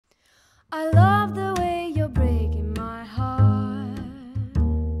I love the way you're breaking my heart.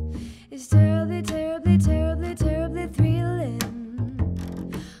 It's terribly, terribly, terribly, terribly thrilling.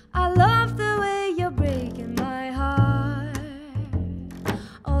 I love the way you're breaking my heart.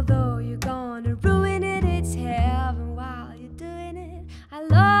 Although you're gonna ruin it, it's heaven while you're doing it. I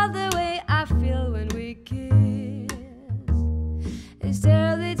love the way I feel when we kiss. It's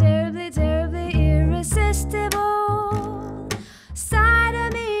terribly, terribly, terribly irresistible. Side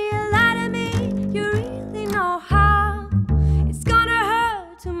of me, lie to me, you really know how. It's gonna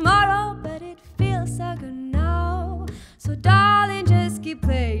hurt tomorrow, but it feels so good now. So darling, just keep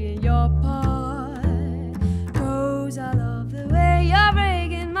playing your part, 'cause I love the way you're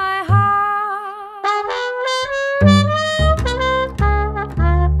breaking my heart.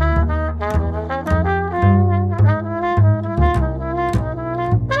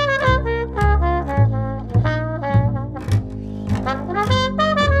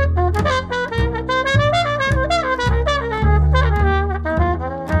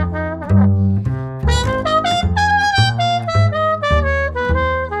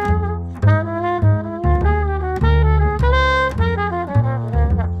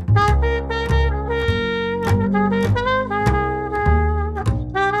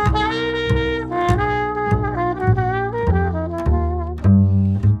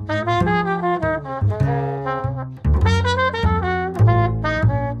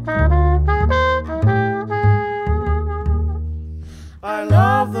 I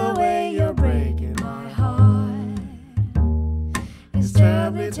love the way you're breaking my heart. It's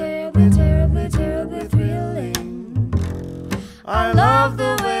terribly, terribly, terribly, terribly thrilling. I love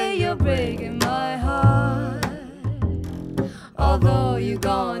the way you're breaking my heart. Although you're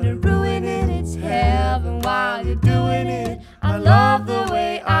gonna ruin it, it's heaven while you're doing it. I love the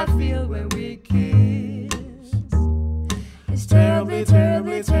way I feel when we kiss. It's terribly,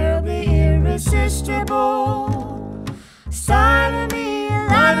 terribly, terribly irresistible. Side of me,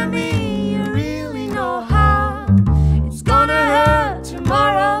 lie to me, you really know how. It's gonna hurt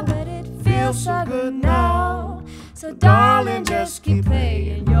tomorrow, but it feels so good now. So darling, just keep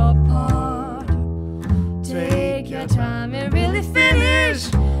playing your part. Take your time and really finish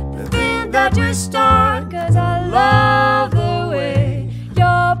the thing that you start, 'cause I love